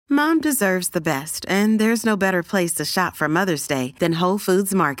Mom deserves the best, and there's no better place to shop for Mother's Day than Whole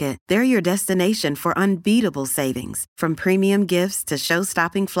Foods Market. They're your destination for unbeatable savings, from premium gifts to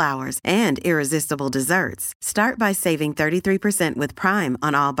show-stopping flowers and irresistible desserts. Start by saving 33% with Prime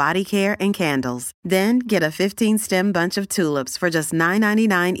on all body care and candles. Then get a 15-stem bunch of tulips for just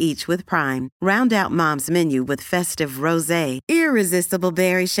 $9.99 each with Prime. Round out Mom's menu with festive rosé, irresistible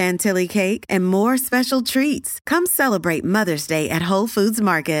berry chantilly cake, and more special treats. Come celebrate Mother's Day at Whole Foods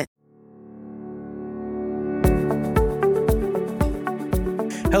Market.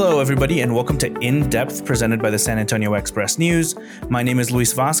 Hello, everybody, and welcome to In Depth, presented by the San Antonio Express News. My name is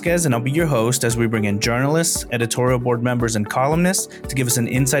Luis Vasquez, and I'll be your host as we bring in journalists, editorial board members, and columnists to give us an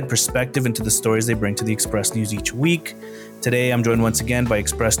inside perspective into the stories they bring to the Express News each week. Today, I'm joined once again by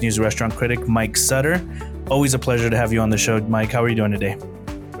Express News restaurant critic Mike Sutter. Always a pleasure to have you on the show, Mike. How are you doing today?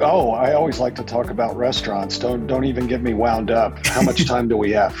 Oh, I always like to talk about restaurants. Don't even get me wound up. How much time do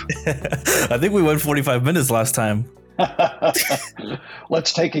we have? I think we went 45 minutes last time.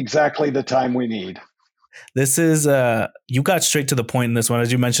 Let's take exactly the time we need. This is, you got straight to the point in this one.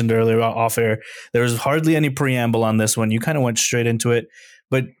 As you mentioned earlier off air, there was hardly any preamble on this one. You kind of went straight into it.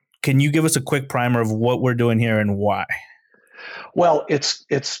 But can you give us a quick primer of what we're doing here and why? Well, it's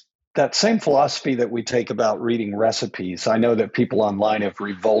that same philosophy that we take about reading recipes. I know that people online have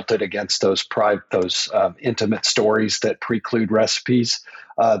revolted against those intimate stories that preclude recipes.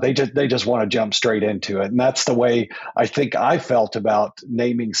 They just want to jump straight into it. And that's the way I think I felt about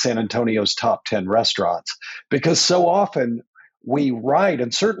naming San Antonio's top 10 restaurants, because so often we write,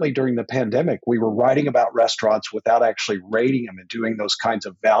 and certainly during the pandemic, we were writing about restaurants without actually rating them and doing those kinds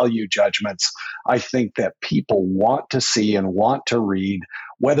of value judgments. I think that people want to see and want to read,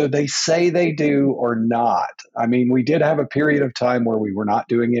 whether they say they do or not. I mean, we did have a period of time where we were not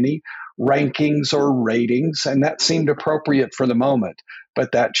doing any rankings or ratings, and that seemed appropriate for the moment.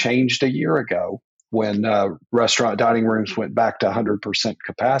 But that changed a year ago when restaurant dining rooms went back to 100%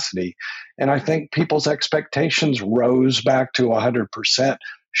 capacity. And I think people's expectations rose back to 100%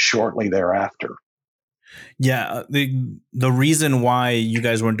 shortly thereafter. Yeah, the reason why you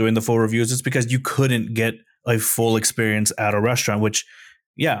guys weren't doing the full reviews is because you couldn't get a full experience at a restaurant, which,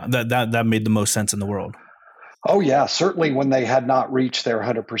 yeah, that made the most sense in the world. Oh, yeah. Certainly when they had not reached their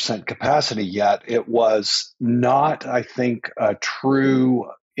 100% capacity yet, it was not, I think, a true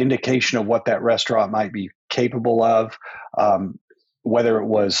indication of what that restaurant might be capable of, whether it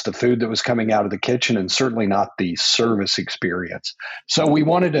was the food that was coming out of the kitchen, and certainly not the service experience. So we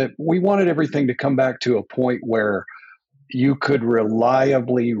wanted everything to come back to a point where you could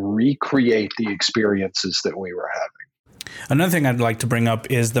reliably recreate the experiences that we were having. Another thing I'd like to bring up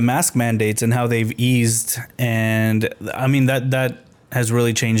is the mask mandates and how they've eased. And I mean, that has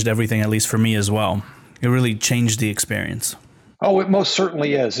really changed everything, at least for me as well. It really changed the experience. Oh, it most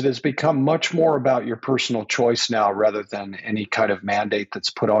certainly is. It has become much more about your personal choice now rather than any kind of mandate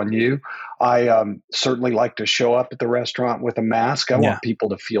that's put on you. I certainly like to show up at the restaurant with a mask. I want people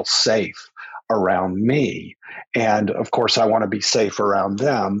to feel safe around me. And of course, I want to be safe around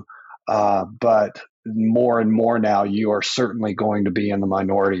them. But more and more now, you are certainly going to be in the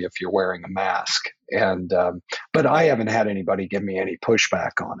minority if you're wearing a mask. And but I haven't had anybody give me any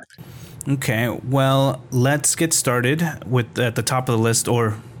pushback on it. Okay, well, let's get started with at the top of the list,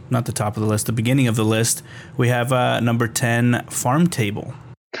 or not the top of the list, the beginning of the list. We have number 10, Farm Table.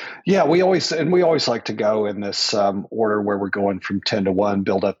 Yeah, we always like to go in this order where we're going from 10 to 1,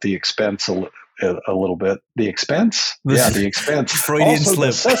 build up the expense a little bit. The expense? Yeah, the expense. Freudian also slip.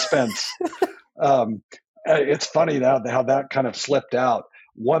 The suspense. It's funny how that kind of slipped out.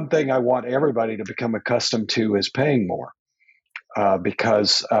 One thing I want everybody to become accustomed to is paying more,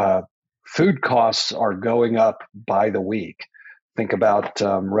 because food costs are going up by the week. Think about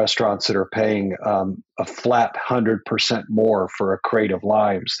restaurants that are paying a flat 100% more for a crate of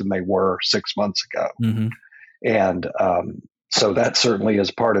limes than they were 6 months ago. Mm-hmm. And so that certainly is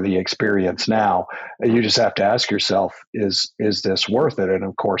part of the experience now. You just have to ask yourself, is this worth it? And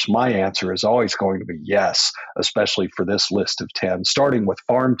of course, my answer is always going to be yes, especially for this list of 10, starting with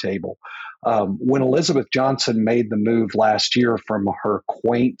Farm Table. When Elizabeth Johnson made the move last year from her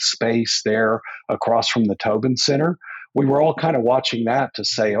quaint space there across from the Tobin Center, we were all kind of watching that to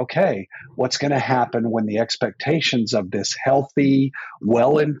say, okay, what's going to happen when the expectations of this healthy,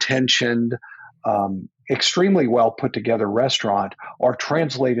 well-intentioned, extremely well put together restaurant are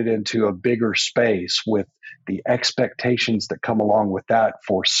translated into a bigger space with the expectations that come along with that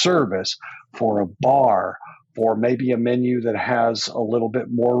for service, for a bar, for maybe a menu that has a little bit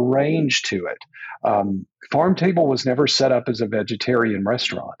more range to it. Farm Table was never set up as a vegetarian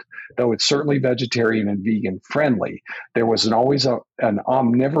restaurant. though it's certainly vegetarian and vegan friendly. There was always an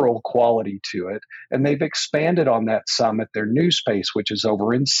omnivoral quality to it. And they've expanded on that some at their new space, which is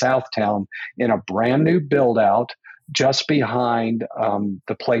over in Southtown in a brand new build out just behind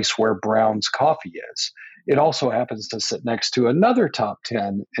the place where Brown's Coffee is. It also happens to sit next to another top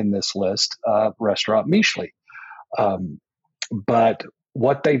 10 in this list, restaurant Michelin. But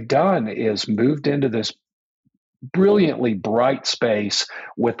what they've done is moved into this brilliantly bright space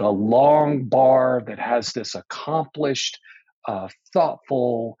with a long bar that has this accomplished,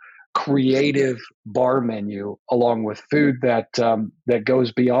 thoughtful, creative bar menu, along with food that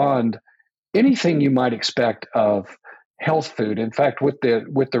goes beyond anything you might expect of health food. In fact, with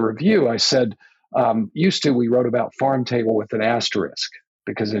the review, I said used to we wrote about farm table with an asterisk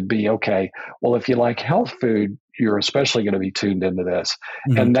because it'd be okay. Well, if you like health food, you're especially going to be tuned into this.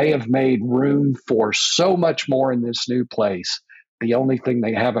 Mm-hmm. And they have made room for so much more in this new place. The only thing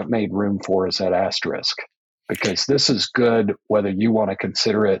they haven't made room for is that asterisk, because this is good whether you want to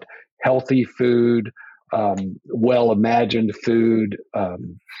consider it healthy food, well-imagined food,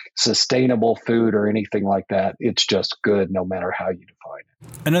 sustainable food, or anything like that. It's just good no matter how you define it.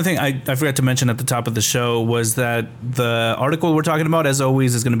 Another thing I forgot to mention at the top of the show was that the article we're talking about, as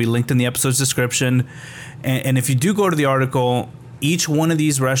always, is going to be linked in the episode's description. And if you do go to the article, each one of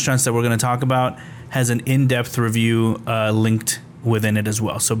these restaurants that we're going to talk about has an in-depth review linked within it as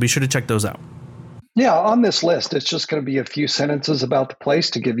well. So be sure to check those out. Yeah, on this list, it's just going to be a few sentences about the place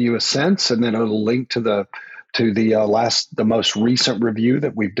to give you a sense, and then it'll link to the most recent review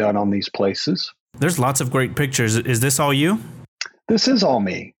that we've done on these places. There's lots of great pictures. Is this all you? This is all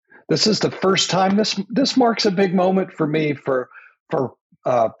me. This is the first time. This marks a big moment for me for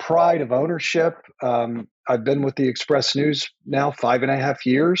pride of ownership. I've been with the Express News now 5.5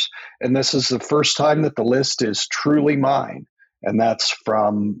 years, and this is the first time that the list is truly mine, and that's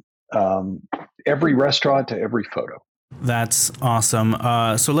from every restaurant to every photo. That's awesome.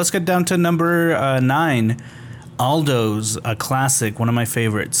 So let's get down to number 9, Aldo's, a classic, one of my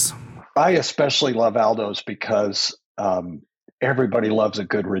favorites. I especially love Aldo's because everybody loves a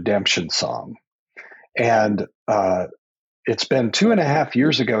good redemption song. And it's been 2.5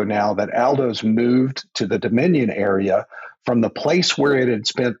 years ago now that Aldo's moved to the Dominion area from the place where it had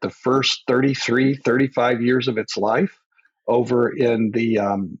spent the first 35 years of its life, over in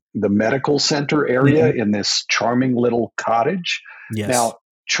the medical center area, mm-hmm. in this charming little cottage. Yes. Now,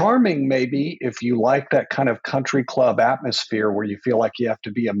 charming maybe if you like that kind of country club atmosphere where you feel like you have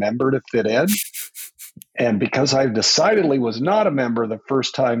to be a member to fit in. And because I decidedly was not a member the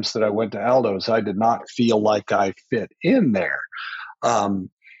first times that I went to Aldo's, I did not feel like I fit in there.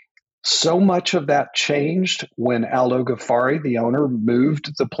 So much of that changed when Aldo Ghaffari, the owner,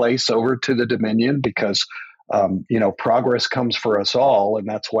 moved the place over to the Dominion because progress comes for us all, and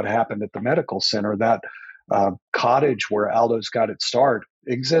that's what happened at the medical center. That cottage where Aldo's got its start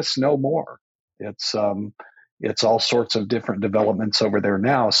exists no more. It's all sorts of different developments over there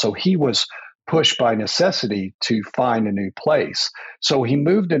now. So he was pushed by necessity to find a new place. So he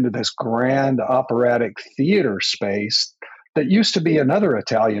moved into this grand operatic theater space that used to be another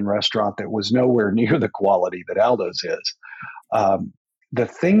Italian restaurant that was nowhere near the quality that Aldo's is. The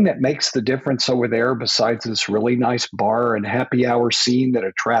thing that makes the difference over there, besides this really nice bar and happy hour scene that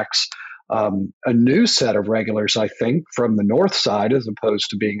attracts a new set of regulars, I think, from the north side, as opposed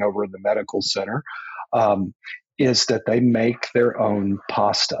to being over in the medical center, is that they make their own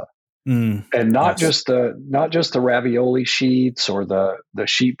pasta. And not just the ravioli sheets or the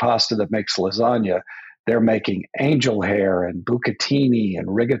sheet pasta that makes lasagna. They're making angel hair and bucatini and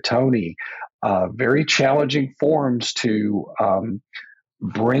rigatoni, very challenging forms to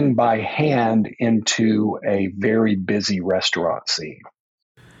bring by hand into a very busy restaurant scene.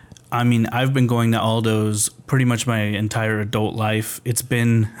 I mean, I've been going to Aldo's pretty much my entire adult life. It's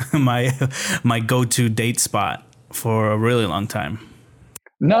been my go-to date spot for a really long time.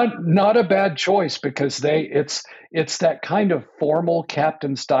 Not a bad choice, because it's that kind of formal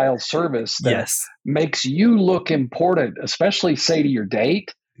captain style service that yes. makes you look important, especially say to your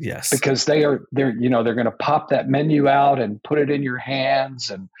date. Yes. Because they're going to pop that menu out and put it in your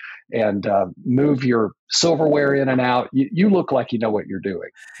hands and move your silverware in and out. You look like you know what you're doing.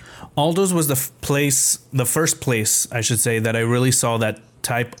 Aldo's was the first place, I should say, that I really saw that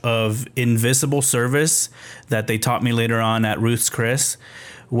type of invisible service that they taught me later on at Ruth's Chris,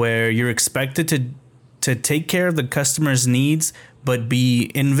 where you're expected to take care of the customer's needs, but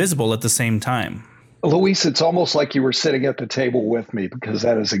be invisible at the same time. Luis, it's almost like you were sitting at the table with me, because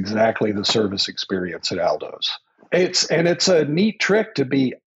that is exactly the service experience at Aldo's. It's a neat trick to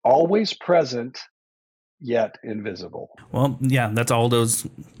be always present, yet invisible. Well, yeah, that's Aldo's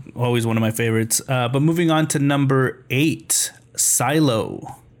always one of my favorites. But moving on to number 8,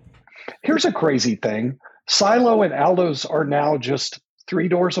 Silo. Here's a crazy thing. Silo and Aldo's are now just 3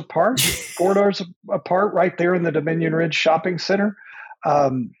 doors apart, 4 doors apart, right there in the Dominion Ridge Shopping Center.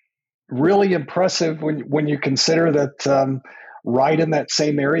 Really impressive when you consider that right in that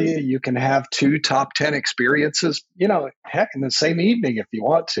same area, you can have 2 top 10 experiences, heck, in the same evening if you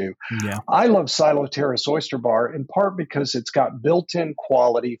want to. Yeah. I love Silo Terrace Oyster Bar in part because it's got built-in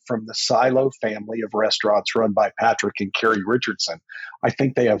quality from the Silo family of restaurants run by Patrick and Carrie Richardson. I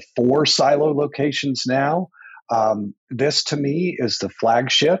think they have 4 Silo locations now. This to me is the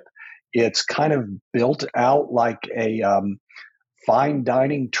flagship. It's kind of built out like a fine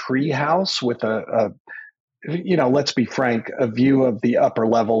dining tree house with let's be frank, a view of the upper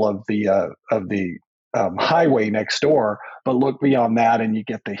level of the highway next door. But look beyond that, and you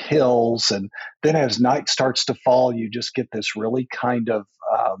get the hills. And then as night starts to fall, you just get this really kind of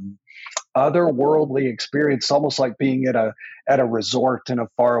otherworldly experience, almost like being at a resort in a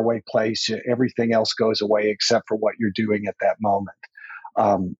faraway place. Everything else goes away except for what you're doing at that moment.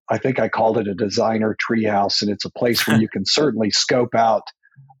 I think I called it a designer treehouse, and it's a place where you can certainly scope out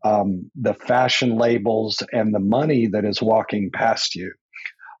the fashion labels and the money that is walking past you.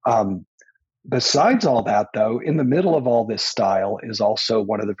 Besides all that, though, in the middle of all this style is also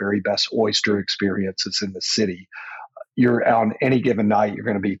one of the very best oyster experiences in the city. You're on any given night, you're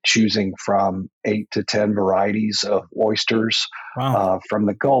going to be choosing from 8 to 10 varieties of oysters. Wow. From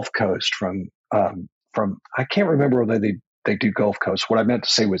the Gulf Coast, from I can't remember whether they do Gulf Coast. What I meant to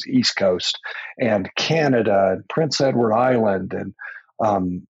say was East Coast and Canada and Prince Edward Island and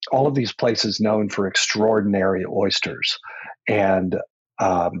all of these places known for extraordinary oysters. And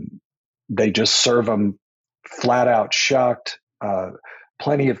they just serve them flat out shucked,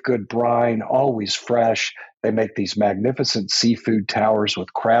 plenty of good brine, always fresh. They make these magnificent seafood towers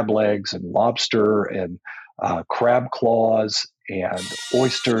with crab legs and lobster and crab claws and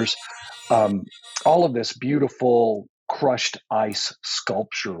oysters. All of this beautiful crushed ice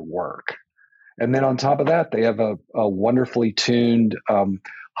sculpture work. And then on top of that, they have a wonderfully tuned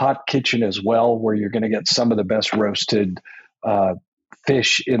hot kitchen as well, where you're going to get some of the best roasted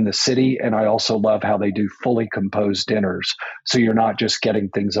fish in the city. And I also love how they do fully composed dinners. So you're not just getting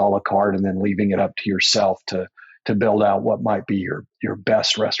things a la carte and then leaving it up to yourself to build out what might be your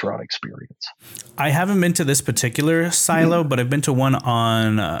best restaurant experience. I haven't been to this particular Silo, but I've been to one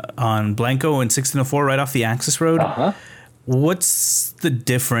on Blanco and 1604 right off the Axis Road. Uh-huh. What's the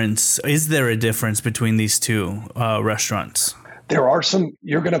difference? Is there a difference between these 2 restaurants? There are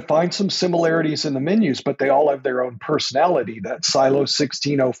you're going to find some similarities in the menus, but they all have their own personality. That Silo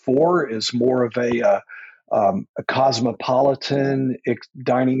 1604 is more of a cosmopolitan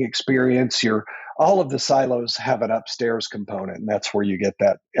dining experience. All of the Silos have an upstairs component, and that's where you get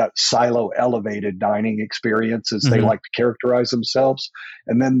that Silo elevated dining experience, as they like to characterize themselves.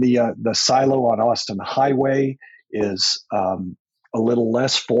 And then the Silo on Austin Highway is a little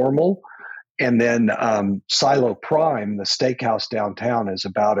less formal. And then Silo Prime, the steakhouse downtown, is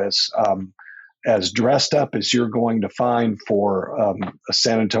about as dressed up as you're going to find for a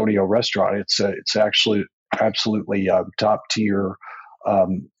San Antonio restaurant. It's actually absolutely top tier,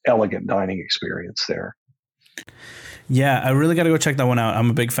 elegant dining experience there. Yeah, I really got to go check that one out.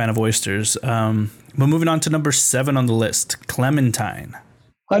 I'm a big fan of oysters. But moving on to number 7 on the list, Clementine.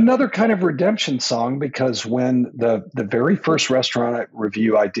 Another kind of redemption song, because when the very first restaurant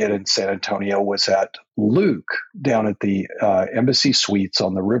review I did in San Antonio was at Luke down at the Embassy Suites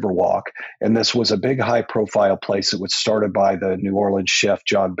on the Riverwalk. And this was a big high profile place. It was started by the New Orleans chef,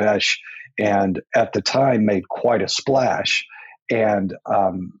 John Besh, and at the time made quite a splash. And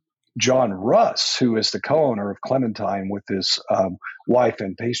John Russ, who is the co-owner of Clementine with his wife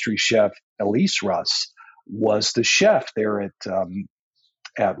and pastry chef, Elise Russ, was the chef there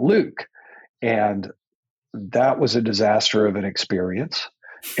at Luke. And that was a disaster of an experience.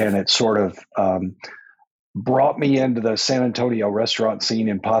 And it sort of brought me into the San Antonio restaurant scene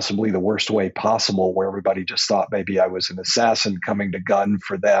in possibly the worst way possible, where everybody just thought maybe I was an assassin coming to gun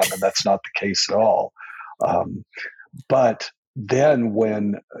for them. And that's not the case at all. But then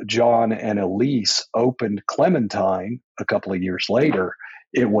when John and Elise opened Clementine a couple of years later,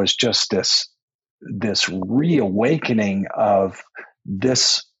 it was just this reawakening of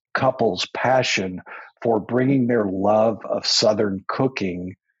this couple's passion for bringing their love of Southern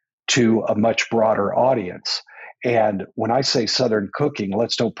cooking to a much broader audience. And when I say Southern cooking,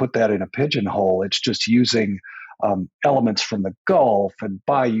 let's don't put that in a pigeonhole. It's just using elements from the Gulf and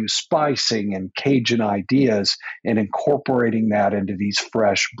Bayou spicing and Cajun ideas, and incorporating that into these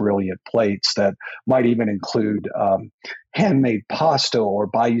fresh, brilliant plates that might even include handmade pasta or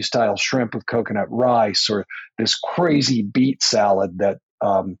Bayou style shrimp with coconut rice, or this crazy beet salad that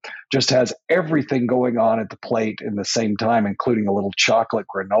just has everything going on at the plate in the same time, including a little chocolate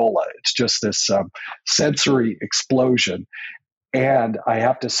granola. It's just this sensory explosion. And I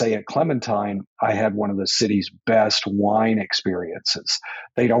have to say, at Clementine, I had one of the city's best wine experiences.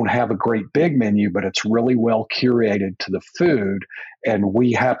 They don't have a great big menu, but it's really well curated to the food. And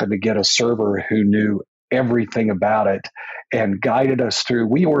we happened to get a server who knew everything about it and guided us through.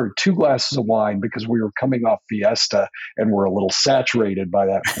 We ordered 2 glasses of wine because we were coming off Fiesta and were a little saturated by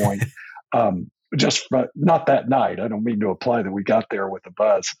that point. Not that night. I don't mean to imply that we got there with a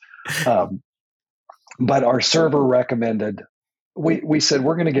buzz. But our server recommended, we said,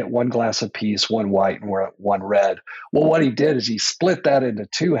 we're going to get 1 glass apiece, 1 white and 1 red. Well, what he did is he split that into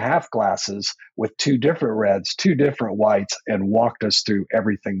 2 half glasses with 2 different reds, 2 different whites, and walked us through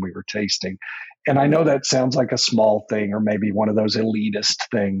everything we were tasting. And I know that sounds like a small thing or maybe one of those elitist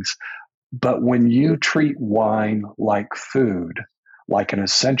things, but when you treat wine like food, like an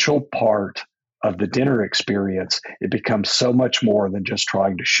essential part of the dinner experience, it becomes so much more than just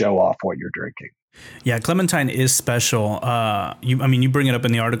trying to show off what you're drinking. Yeah, Clementine is special. You bring it up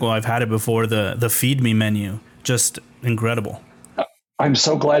in the article. I've had it before. The Feed Me menu, just incredible. I'm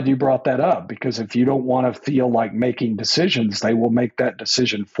so glad you brought that up, because if you don't want to feel like making decisions, they will make that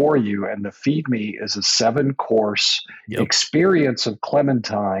decision for you. And the Feed Me is a 7-course experience of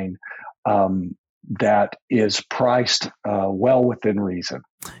Clementine that is priced well within reason.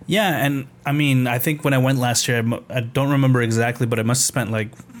 Yeah, and I think when I went last year, I don't remember exactly, but I must have spent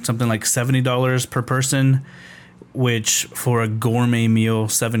like something like $70 per person, which for a gourmet meal,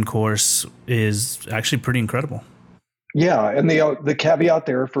 7-course, is actually pretty incredible. Yeah, and the caveat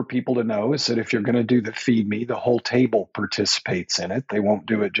there for people to know is that if you're going to do the Feed Me, the whole table participates in it. They won't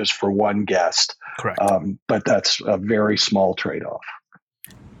do it just for one guest. Correct. But that's a very small trade-off.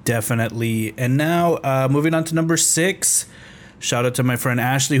 Definitely. And now moving on to number 6. Shout out to my friend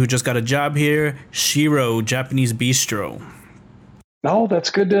Ashley, who just got a job here. Shiro Japanese Bistro. Oh, that's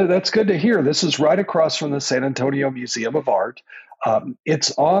good to hear. This is right across from the San Antonio Museum of Art.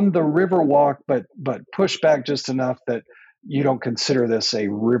 It's on the Riverwalk, but pushed back just enough that you don't consider this a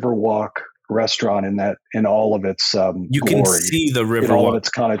Riverwalk restaurant in all of its you glory, can see the Riverwalk, in all of its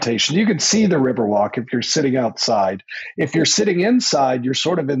connotation. You can see the Riverwalk if you're sitting outside. If you're sitting inside, you're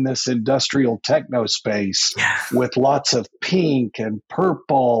sort of in this industrial techno space with lots of pink and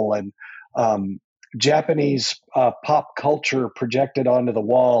purple and Japanese pop culture projected onto the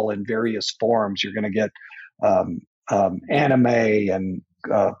wall in various forms. You're going to get anime and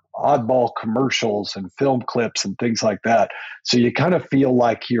oddball commercials and film clips and things like that. So you kind of feel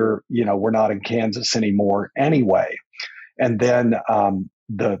like we're not in Kansas anymore anyway. And then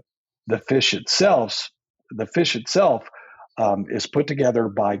the fish itself is put together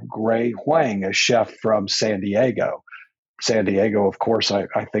by Gray Huang, a chef from San Diego. San Diego, of course, I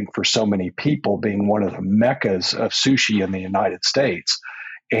think for so many people being one of the meccas of sushi in the United States.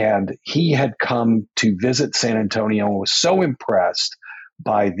 And he had come to visit San Antonio and was so impressed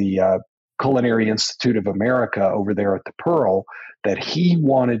by the Culinary Institute of America over there at the Pearl that he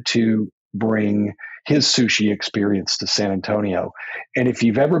wanted to bring his sushi experience to San Antonio. And if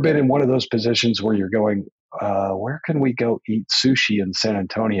you've ever been in one of those positions where you're going, where can we go eat sushi in San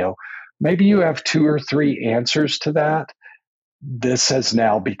Antonio? Maybe you have 2 or 3 answers to that. This has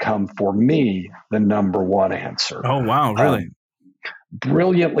now become, for me, the number one answer. Oh, wow. Really?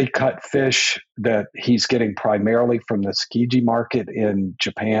 Brilliantly cut fish that he's getting primarily from the Tsukiji market in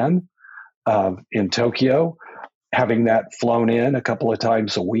Japan, in Tokyo, having that flown in a couple of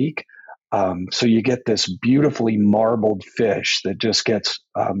times a week. So you get this beautifully marbled fish that just gets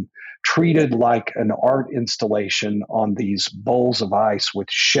treated like an art installation on these bowls of ice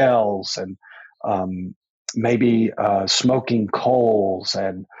with shells and maybe smoking coals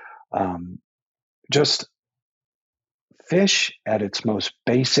and just fish at its most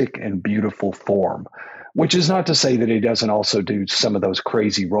basic and beautiful form, which is not to say that he doesn't also do some of those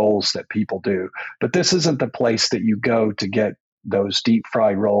crazy rolls that people do. But this isn't the place that you go to get those deep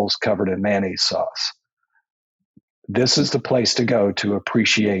fried rolls covered in mayonnaise sauce. This is the place to go to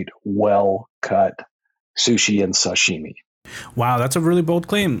appreciate well-cut sushi and sashimi. Wow, that's a really bold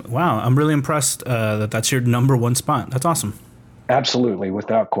claim. Wow, I'm really impressed that that's your number one spot. That's awesome. Absolutely,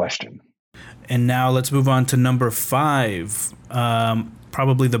 without question. And now let's move on to number 5.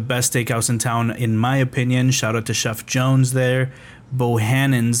 Probably the best steakhouse in town, in my opinion. Shout out to Chef Jones there.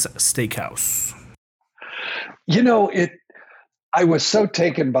 Bohannon's Steakhouse. It. I was so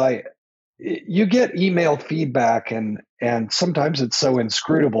taken by it. You get email feedback, and sometimes it's so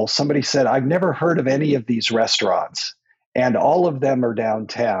inscrutable. Somebody said, "I've never heard of any of these restaurants, and all of them are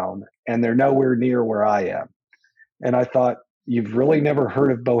downtown, and they're nowhere near where I am." And I thought, "You've really never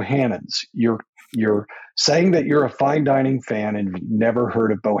heard of Bohannon's. You're saying that you're a fine dining fan and you've never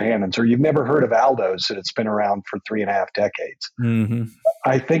heard of Bohannon's, or you've never heard of Aldo's, and it's been around for 3.5 decades." Mm-hmm.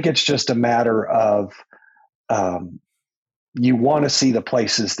 I think it's just a matter of you want to see the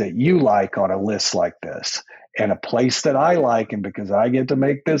places that you like on a list like this. And a place that I like, and because I get to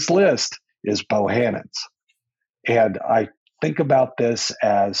make this list, is Bohannon's. And I think about this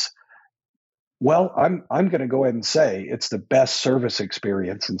as, well, I'm going to go ahead and say it's the best service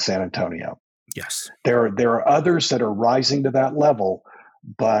experience in San Antonio. Yes. There are others that are rising to that level,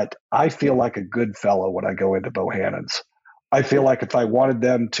 but I feel like a good fellow when I go into Bohannon's. I feel like if I wanted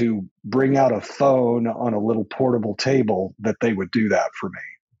them to bring out a phone on a little portable table, that they would do that for me.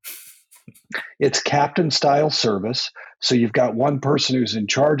 It's captain style service. So you've got one person who's in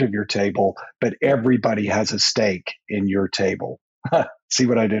charge of your table, but everybody has a stake in your table. See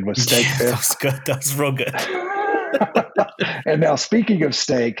what I did with steak there? That was good. That was real good. And now, speaking of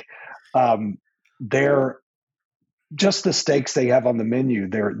steak, they're just the steaks they have on the menu.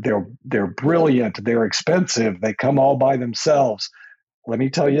 They're brilliant. They're expensive. They come all by themselves. Let me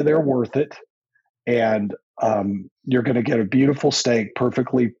tell you, they're worth it. And you're going to get a beautiful steak,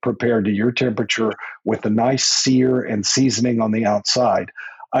 perfectly prepared to your temperature, with a nice sear and seasoning on the outside.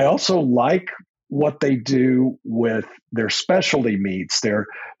 I also like what they do with their specialty meats, their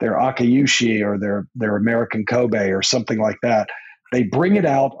akayushi or their American Kobe or something like that. They bring it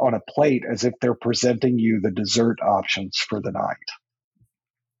out on a plate as if they're presenting you the dessert options for the night.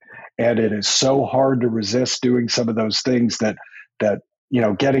 And it is so hard to resist doing some of those things that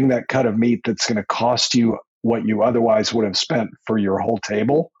getting that cut of meat that's going to cost you what you otherwise would have spent for your whole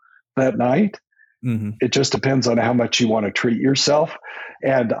table that night. Mm-hmm. It just depends on how much you want to treat yourself.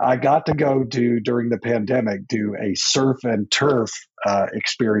 And I got to go during the pandemic, do a surf and turf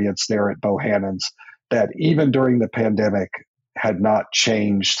experience there at Bohannon's that even during the pandemic had not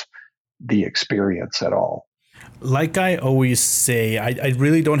changed the experience at all. Like I always say, I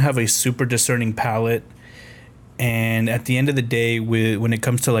really don't have a super discerning palate. And at the end of the day, when it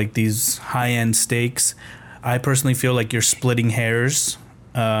comes to like these high-end steaks, I personally feel like you're splitting hairs.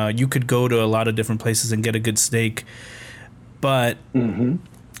 You could go to a lot of different places and get a good steak, but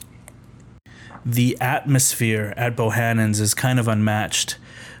the atmosphere at Bohannon's is kind of unmatched.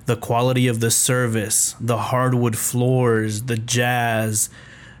 The quality of the service, the hardwood floors, the jazz,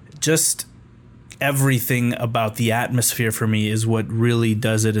 just everything about the atmosphere for me is what really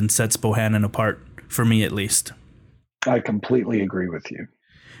does it and sets Bohannon apart, for me at least. I completely agree with you.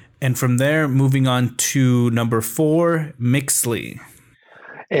 And from there, moving on to number 4, Mixley.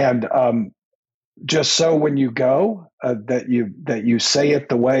 And just so when you go, that you say it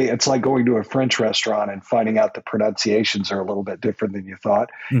the way, it's like going to a French restaurant and finding out the pronunciations are a little bit different than you thought.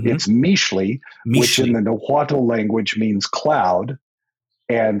 Mm-hmm. It's Mixley, which in the Nahuatl language means cloud.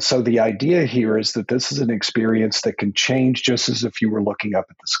 And so the idea here is that this is an experience that can change just as if you were looking up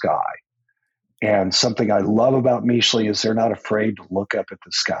at the sky. And something I love about Mixley is they're not afraid to look up at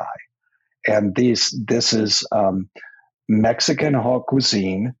the sky. And this is Mexican haute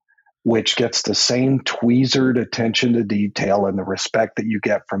cuisine, which gets the same tweezered attention to detail and the respect that you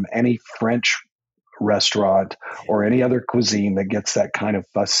get from any French restaurant or any other cuisine that gets that kind of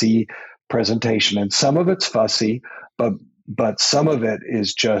fussy presentation. And some of it's fussy, but some of it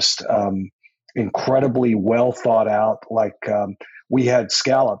is just incredibly well thought out. Like we had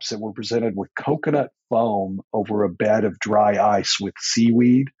scallops that were presented with coconut foam over a bed of dry ice with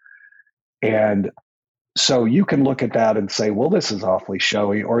seaweed. And so you can look at that and say, well, this is awfully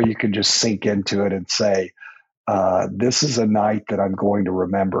showy, or you can just sink into it and say, this is a night that I'm going to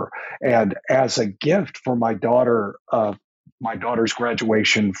remember. And as a gift for my daughter's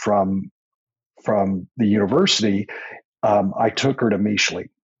graduation from the university, I took her to Mixley,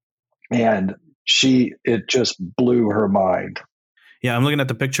 and it just blew her mind. Yeah, I'm looking at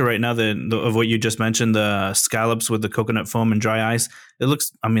the picture right now of what you just mentioned, the scallops with the coconut foam and dry ice. That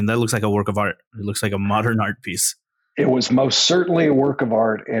looks like a work of art. It looks like a modern art piece. It was most certainly a work of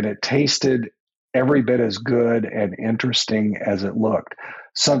art, and it tasted every bit as good and interesting as it looked.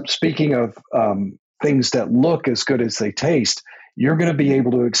 Speaking of things that look as good as they taste, you're going to be able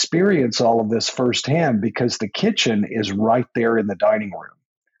to experience all of this firsthand because the kitchen is right there in the dining room.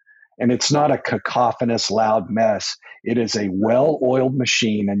 And it's not a cacophonous, loud mess. It is a well-oiled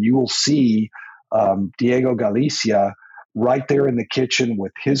machine, and you will see Diego Galicia right there in the kitchen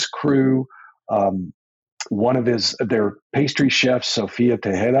with his crew, one of their pastry chefs, Sofia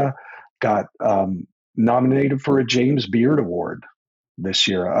Tejeda, got nominated for a James Beard Award this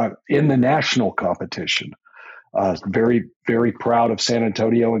year in the national competition. Very, very proud of San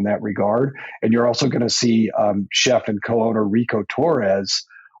Antonio in that regard. And you're also going to see chef and co-owner Rico Torres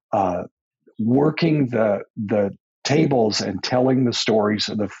working the tables and telling the stories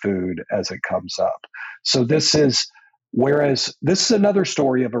of the food as it comes up. So this is another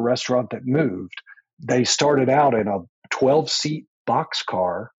story of a restaurant that moved. They started out in a 12-seat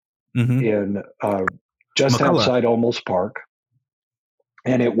boxcar in just McCullough. outside Olmos Park.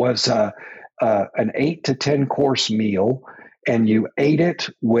 And it was an 8 to 10 course meal, and you ate it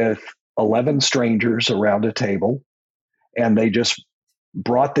with 11 strangers around a table, and they just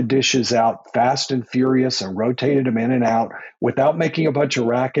brought the dishes out fast and furious and rotated them in and out without making a bunch of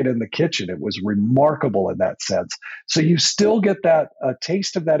racket in the kitchen. It was remarkable in that sense. So you still get that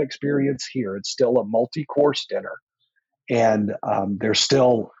taste of that experience here. It's still a multi-course dinner, and they're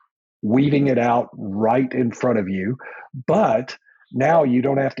still weaving it out right in front of you. But now you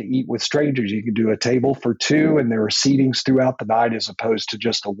don't have to eat with strangers. You can do a table for two, and there are seatings throughout the night as opposed to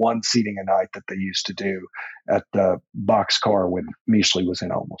just a one seating a night that they used to do at the boxcar when Michelin was in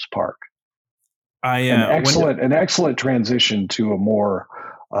Olmos Park. An excellent transition to a more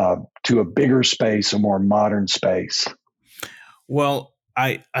to a bigger space, a more modern space. Well,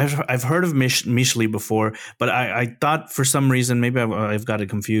 I've heard of Michelin before, but I thought for some reason maybe I've got it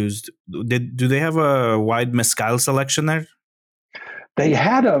confused. Do they have a wide mezcal selection there? They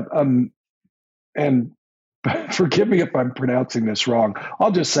had and forgive me if I'm pronouncing this wrong.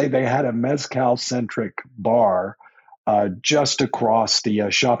 I'll just say they had a mezcal-centric bar just across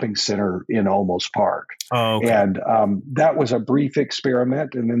the shopping center in Olmos Park. Oh, okay. And that was a brief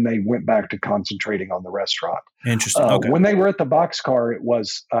experiment, and then they went back to concentrating on the restaurant. Interesting. Okay. When they were at the boxcar, it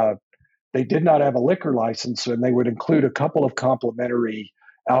was they did not have a liquor license, and they would include a couple of complimentary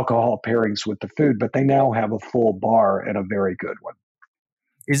alcohol pairings with the food, but they now have a full bar and a very good one.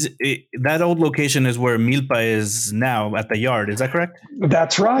 That old location is where Milpa is now at the Yard. Is that correct?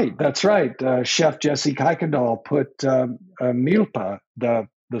 That's right. That's right. Chef Jesse Kuykendall put Milpa, the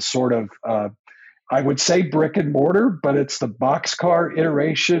sort of, I would say brick and mortar, but it's the boxcar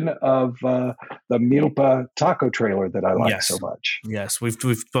iteration of the Milpa taco trailer that I like so much. Yes, we've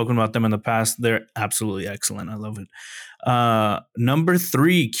spoken about them in the past. They're absolutely excellent. I love it. Number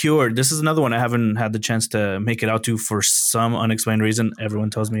 3, Cured. This is another one I haven't had the chance to make it out to for some unexplained reason. Everyone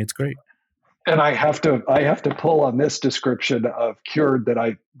tells me it's great. And I have to pull on this description of Cured that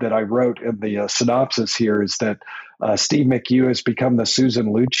I wrote in the synopsis here is that Steve McHugh has become the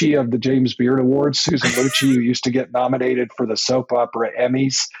Susan Lucci of the James Beard Awards. Susan Lucci, who used to get nominated for the soap opera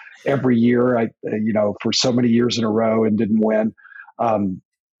Emmys every year, for so many years in a row and didn't win.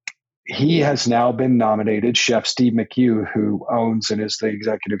 He has now been nominated. Chef Steve McHugh, who owns and is the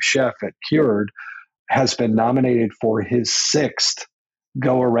executive chef at Cured, has been nominated for his 6th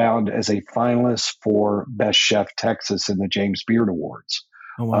go around as a finalist for Best Chef Texas in the James Beard Awards.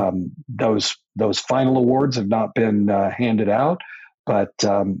 Oh, wow. Those final awards have not been handed out, but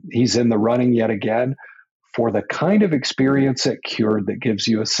he's in the running yet again for the kind of experience at Cured that gives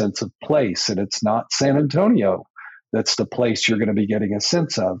you a sense of place. And it's not San Antonio that's the place you're going to be getting a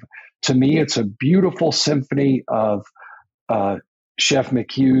sense of. To me, it's a beautiful symphony of Chef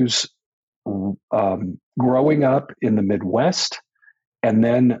McHugh's growing up in the Midwest, and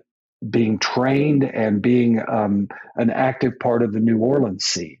then being trained and being an active part of the New Orleans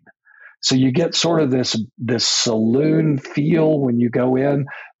scene. So you get sort of this saloon feel when you go in.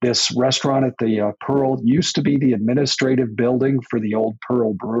 This restaurant at the Pearl used to be the administrative building for the old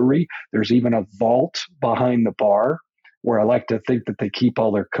Pearl Brewery. There's even a vault behind the bar where I like to think that they keep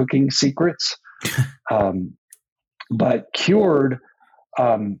all their cooking secrets. But Cured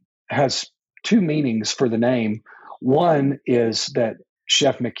has 2 meanings for the name. One is that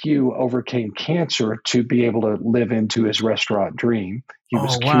Chef McHugh overcame cancer to be able to live into his restaurant dream. He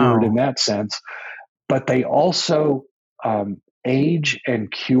was cured in that sense. But they also age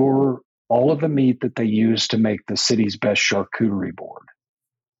and cure all of the meat that they use to make the city's best charcuterie board.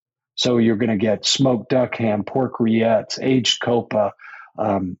 So you're going to get smoked duck ham, pork rillettes, aged copa,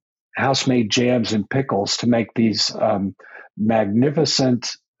 house-made jams and pickles to make these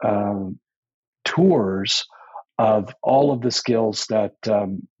magnificent tours of all of the skills that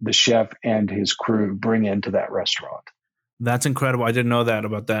the chef and his crew bring into that restaurant. That's incredible. I didn't know that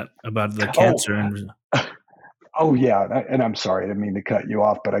about the cancer. Oh yeah. And I'm sorry, I didn't mean to cut you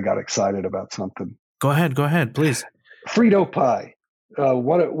off, but I got excited about something. Go ahead, please. Frito pie.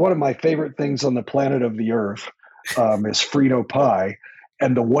 One of my favorite things on the planet of the earth is Frito pie.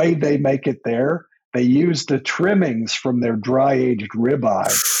 And the way they make it there they used the trimmings from their dry aged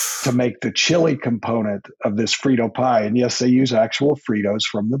ribeye to make the chili component of this Frito pie. And yes, they use actual Fritos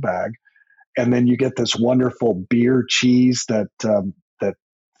from the bag. And then you get this wonderful beer cheese that that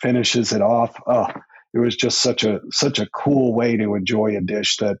finishes it off. Oh, it was just such a cool way to enjoy a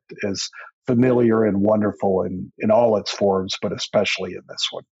dish that is familiar and wonderful in all its forms, but especially in this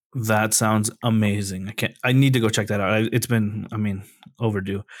one. That sounds amazing. I need to go check that out. It's been,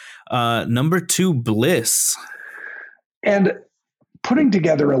 overdue. Number 2, Bliss. And putting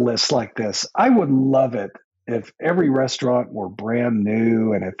together a list like this, I would love it if every restaurant were brand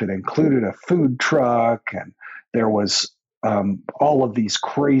new and if it included a food truck and there was all of these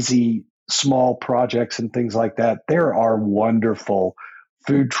crazy small projects and things like that. There are wonderful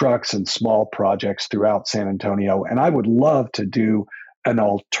food trucks and small projects throughout San Antonio. And I would love to do an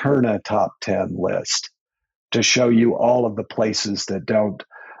Alterna top 10 list to show you all of the places that don't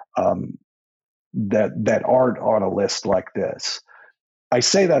that aren't on a list like this. I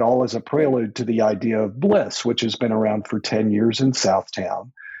say that all as a prelude to the idea of Bliss, which has been around for 10 years in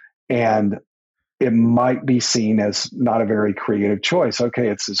Southtown. And it might be seen as not a very creative choice. Okay,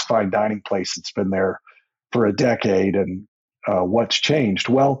 it's this fine dining place that's been there for a decade, and what's changed?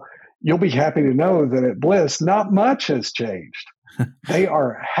 Well, you'll be happy to know that at Bliss, not much has changed. They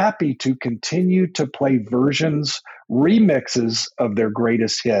are happy to continue to play versions, remixes of their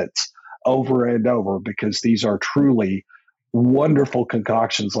greatest hits over and over, because these are truly wonderful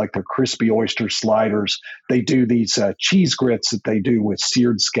concoctions, like their crispy oyster sliders. They do these cheese grits that they do with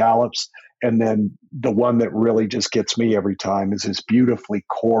seared scallops. And then the one that really just gets me every time is this beautifully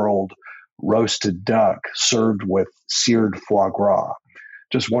coraled roasted duck served with seared foie gras.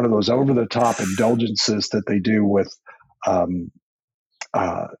 Just one of those over-the-top indulgences that they do with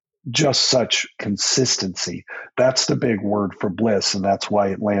just such consistency. That's the big word for Bliss, and that's why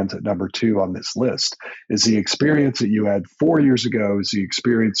it lands at number 2 on this list. Is the experience that you had 4 years ago is the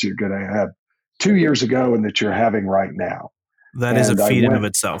experience you're going to have 2 years ago and that you're having right now. That is a feat in of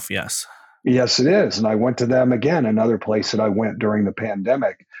itself, yes. Yes, it is. And I went to them again, another place that I went during the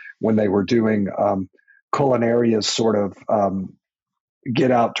pandemic when they were doing Culinaria's sort of get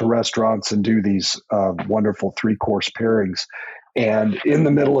out to restaurants and do these wonderful 3-course pairings. And in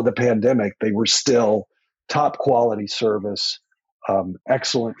the middle of the pandemic, they were still top quality service,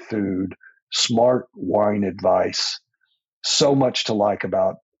 excellent food, smart wine advice. So much to like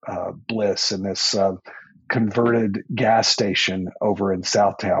about Bliss and this converted gas station over in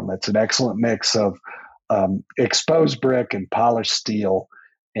Southtown. That's an excellent mix of exposed brick and polished steel.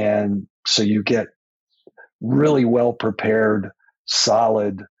 And so you get really well prepared,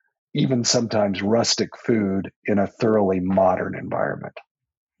 solid, even sometimes rustic food in a thoroughly modern environment.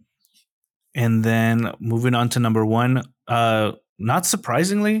 And then moving on to number 1, not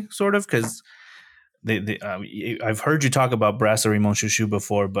surprisingly, sort of, because I've heard you talk about Brasserie Mon Chouchou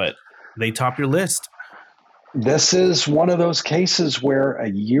before, but they top your list. This is one of those cases where a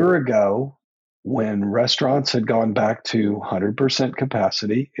year ago, when restaurants had gone back to 100%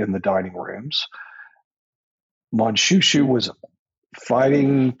 capacity in the dining rooms, Mon Chouchou was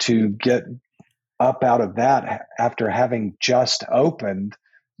fighting to get up out of that after having just opened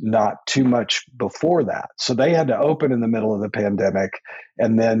not too much before that. So they had to open in the middle of the pandemic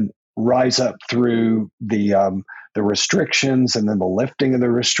and then rise up through the restrictions and then the lifting of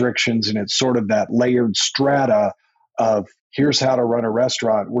the restrictions. And it's sort of that layered strata of here's how to run a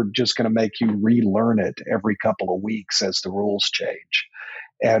restaurant. We're just going to make you relearn it every couple of weeks as the rules change.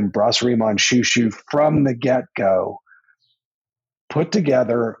 And Brasserie Mon Chouchou from the get-go, put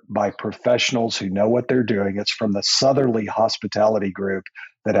together by professionals who know what they're doing. It's from the Southerly Hospitality Group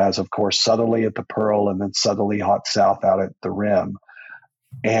that has, of course, Southerly at the Pearl and then Southerly Hot South out at the Rim.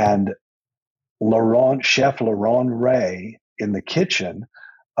 And Chef Laurent Ray in the kitchen,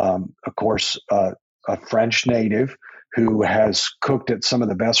 of course, a French native who has cooked at some of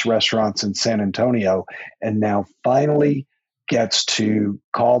the best restaurants in San Antonio and now finally gets to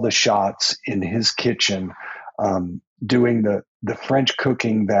call the shots in his kitchen, doing the French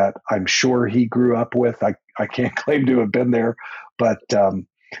cooking that I'm sure he grew up with. I can't claim to have been there, but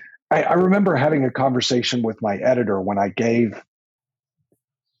I remember having a conversation with my editor when I gave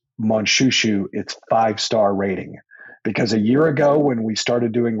Mon Chouchou its 5-star rating. Because a year ago, when we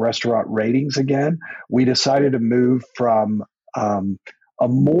started doing restaurant ratings again, we decided to move from a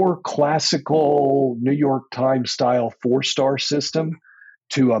more classical New York Times style 4-star system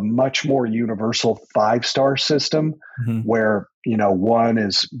to a much more universal 5-star system, where 1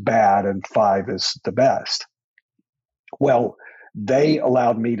 is bad and 5 is the best. Well, they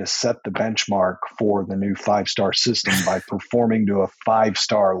allowed me to set the benchmark for the new 5-star system by performing to a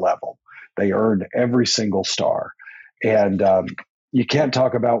 5-star level. They earned every single star. And you can't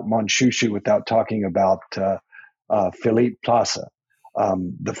talk about Monchouchou without talking about Philippe Plaza,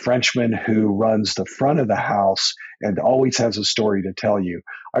 the Frenchman who runs the front of the house and always has a story to tell you.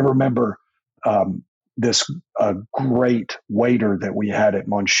 I remember this great waiter that we had at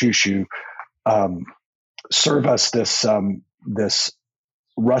Monchouchou serve us this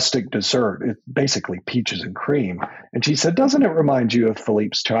rustic dessert. It's basically peaches and cream. And she said, "Doesn't it remind you of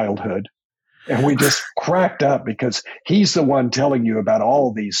Philippe's childhood?" And we just cracked up because he's the one telling you about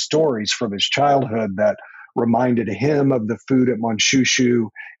all these stories from his childhood that reminded him of the food at Monchouchou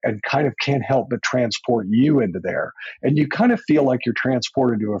and kind of can't help but transport you into there. And you kind of feel like you're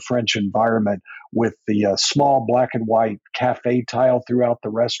transported to a French environment with the small black and white cafe tile throughout the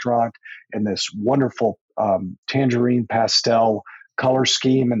restaurant and this wonderful tangerine pastel color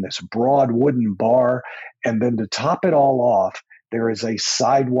scheme and this broad wooden bar. And then to top it all off, there is a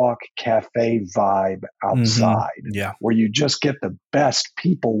sidewalk cafe vibe outside where you just get the best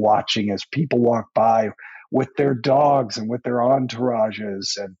people watching as people walk by with their dogs and with their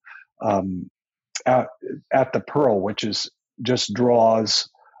entourages. And at the Pearl, which is just draws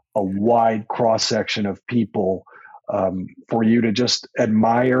a wide cross section of people for you to just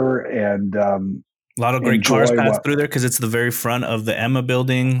admire and a lot of great cars pass through there because it's the very front of the Emma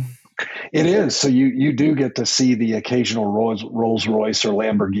building. It is. So you do get to see the occasional Rolls Royce or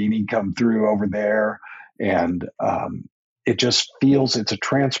Lamborghini come through over there. And it just feels it's a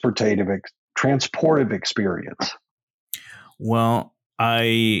transportive experience. Well,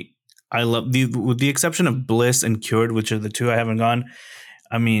 I love with the exception of Bliss and Cured, which are the two I haven't gone.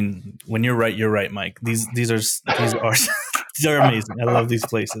 I mean, when you're right, Mike. These are they're amazing. I love these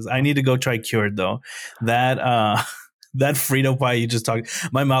places. I need to go try Cured though. That Frito pie you just talked,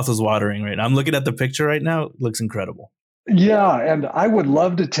 my mouth is watering right now. I'm looking at the picture right now. It looks incredible. Yeah. And I would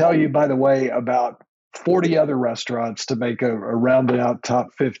love to tell you, by the way, about 40 other restaurants to make a rounded out top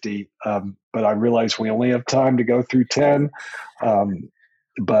 50. But I realize we only have time to go through 10.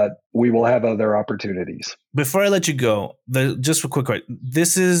 But we will have other opportunities. Before I let you go, just a quick question.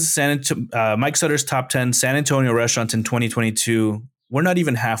 This is Mike Sutter's top 10 San Antonio restaurants in 2022. We're not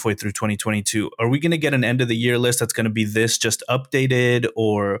even halfway through 2022. Are we going to get an end of the year list that's going to be this just updated,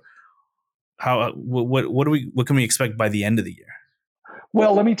 or how? What can we expect by the end of the year?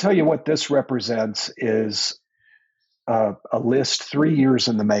 Well, let me tell you what this represents is a list 3 years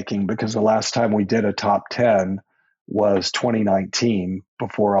in the making, because the last time we did a top 10 was 2019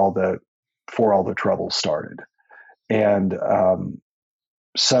 before all the troubles started. And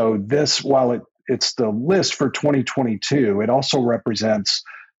so this, while it's the list for 2022, it also represents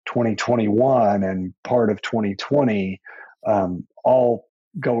 2021 and part of 2020, all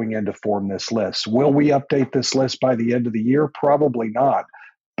going in to form this list. Will we update this list by the end of the year? Probably not.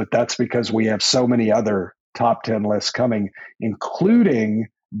 But that's because we have so many other top 10 lists coming, including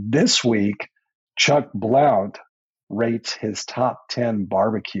this week, Chuck Blount rates his top 10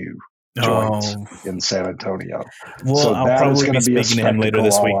 barbecue joints in San Antonio. Well, so I'll probably be speaking to him later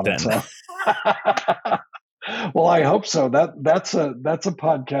this week then. Well, I hope so. That's a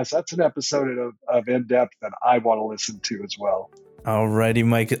podcast. That's an episode of In Depth that I want to listen to as well. All righty,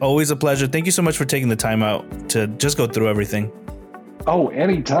 Mike. Always a pleasure. Thank you so much for taking the time out to just go through everything. Oh,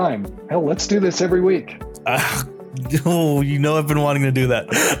 anytime. Hell, let's do this every week. I've been wanting to do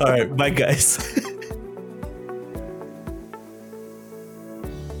that. All right. Bye, guys.